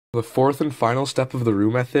The fourth and final step of the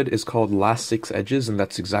Roux method is called last six edges, and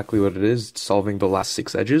that's exactly what it is. It's solving the last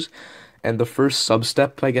six edges. And the first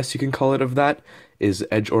sub-step, I guess you can call it, of that is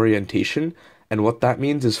edge orientation. And what that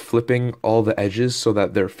means is flipping all the edges so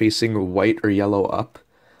that they're facing white or yellow up.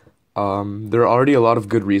 There are already a lot of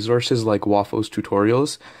good resources like Wafo's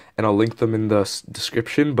tutorials, and I'll link them in the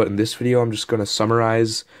description, but in this video I'm just going to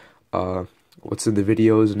summarize what's in the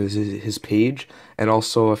videos and his page, and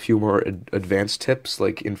also a few more advanced tips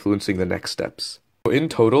like influencing the next steps. So in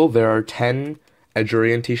total, there are 10 edge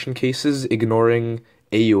orientation cases ignoring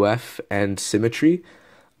AUF and symmetry.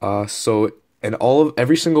 And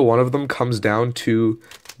every single one of them comes down to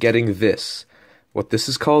getting this. What this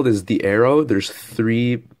is called is the arrow. There's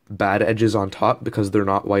 3 bad edges on top because they're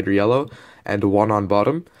not white or yellow, and 1 on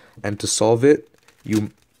bottom. And to solve it,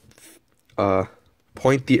 you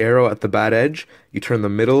point the arrow at the bad edge, you turn the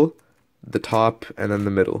middle, the top, and then the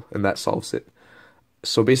middle, and that solves it.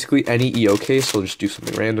 So basically any EO case, I'll just do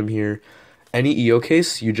something random here. Any EO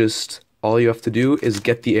case, all you have to do is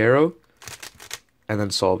get the arrow and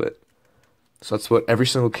then solve it. So that's what every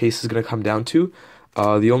single case is going to come down to.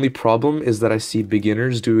 The only problem is that I see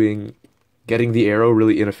beginners getting the arrow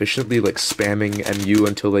really inefficiently, like spamming MU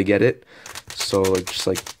until they get it. So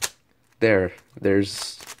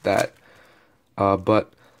there's that.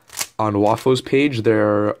 But on Wafo's page,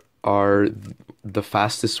 there are the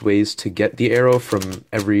fastest ways to get the arrow from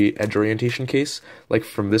every edge orientation case. Like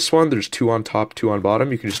from this one, there's 2 on top, 2 on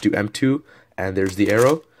bottom. You can just do M2, and there's the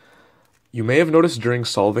arrow. You may have noticed during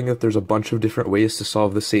solving that there's a bunch of different ways to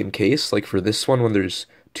solve the same case. Like for this one, when there's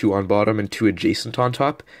 2 on bottom and 2 adjacent on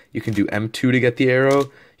top, you can do M2 to get the arrow.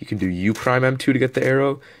 You can do U prime M2 to get the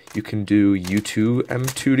arrow. You can do U2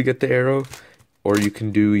 M2 to get the arrow, or you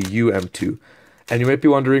can do U M2. And you might be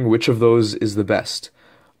wondering which of those is the best.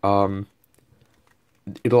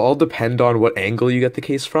 It'll all depend on what angle you get the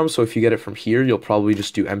case from. So if you get it from here, you'll probably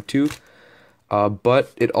just do M2.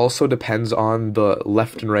 But it also depends on the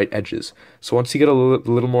left and right edges. So once you get a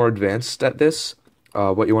little more advanced at this,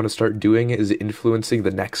 what you want to start doing is influencing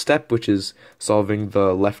the next step, which is solving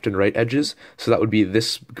the left and right edges. So that would be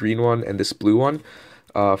this green one and this blue one.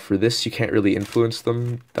 For this, you can't really influence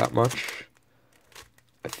them that much,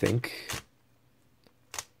 I think.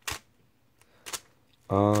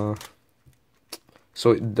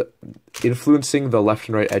 So influencing the left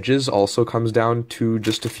and right edges also comes down to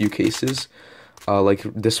just a few cases. Like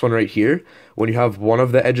this one right here, when you have one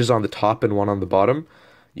of the edges on the top and one on the bottom,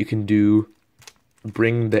 you can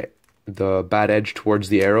bring the bad edge towards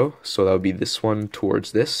the arrow, so that would be this one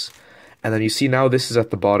towards this. And then you see now this is at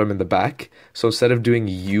the bottom and the back, so instead of doing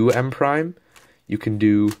UM prime, you can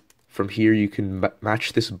do, from here you can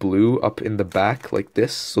match this blue up in the back like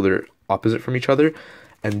this, so they're opposite from each other,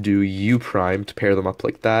 and do U prime to pair them up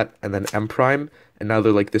like that, and then M prime, and now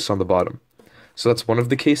they're like this on the bottom. So that's one of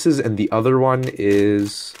the cases, and the other one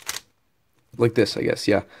is like this, I guess,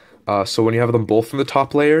 yeah. So when you have them both in the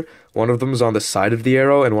top layer, one of them is on the side of the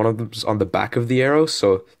arrow, and one of them is on the back of the arrow,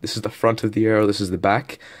 so this is the front of the arrow, this is the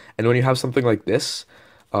back. And when you have something like this,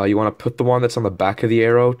 you want to put the one that's on the back of the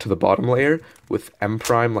arrow to the bottom layer with M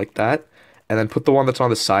prime like that, and then put the one that's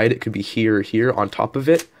on the side, it could be here or here, on top of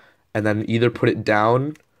it, and then either put it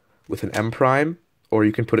down with an M prime, or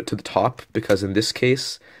you can put it to the top, because in this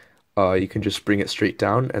case, you can just bring it straight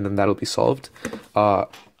down, and then that'll be solved.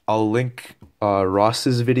 I'll link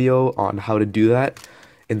Ross's video on how to do that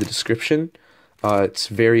in the description. It's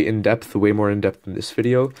very in-depth, way more in-depth than this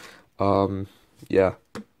video. Yeah.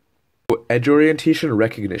 Edge orientation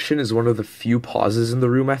recognition is one of the few pauses in the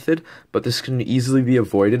Roux method, but this can easily be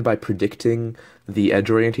avoided by predicting the edge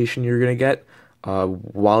orientation you're going to get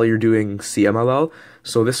while you're doing Cmll.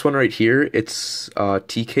 So this one right here, it's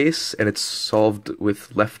T-case, and it's solved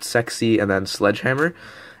with left sexy and then sledgehammer.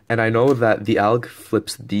 And I know that the alg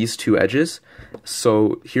flips these 2 edges,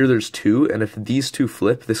 so here there's 2, and if these 2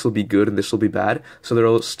 flip, this will be good and this will be bad. So there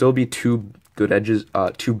will still be 2 good edges,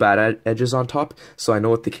 2 bad edges on top, so I know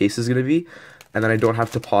what the case is going to be, and then I don't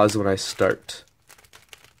have to pause when I start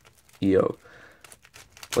EO,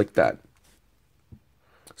 like that.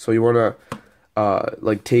 So you want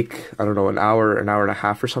to take, I don't know, an hour and a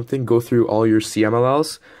half or something, go through all your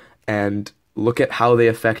CMLLs and look at how they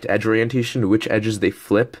affect edge orientation, which edges they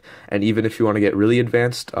flip, and even if you want to get really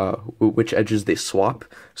advanced, which edges they swap,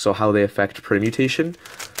 so how they affect permutation.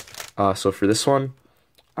 So for this one,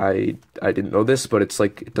 I didn't know this, but it's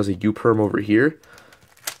like it does a U-perm over here.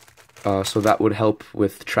 So that would help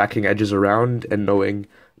with tracking edges around and knowing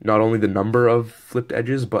not only the number of flipped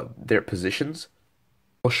edges, but their positions.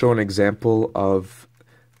 I'll show an example of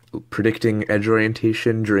predicting edge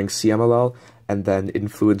orientation during CMLL and then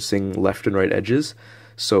influencing left and right edges.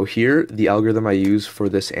 So here, the algorithm I use for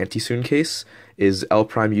this anti-soon case is L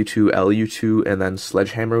prime U2, L U2, and then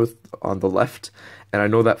sledgehammer on the left. And I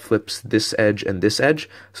know that flips this edge and this edge,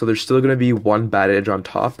 so there's still going to be one bad edge on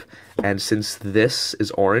top. And since this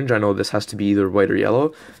is orange, I know this has to be either white or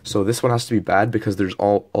yellow. So this one has to be bad because there's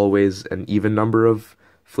always an even number of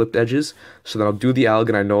flipped edges. So then I'll do the alg,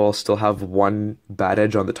 and I know I'll still have one bad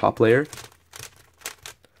edge on the top layer.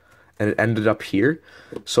 And it ended up here.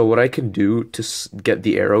 So what I can do to get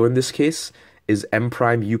the arrow in this case is M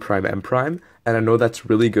prime, U prime, M prime. And I know that's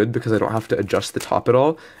really good because I don't have to adjust the top at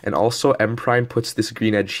all. And also M prime puts this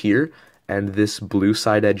green edge here and this blue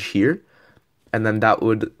side edge here. And then that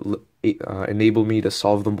would enable me to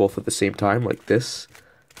solve them both at the same time, like this.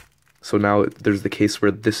 So now there's the case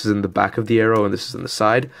where this is in the back of the arrow and this is in the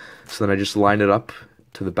side. So then I just line it up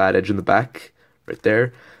to the bad edge in the back, right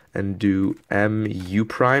there, and do M, U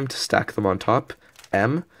prime to stack them on top,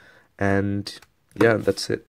 M, and yeah, that's it.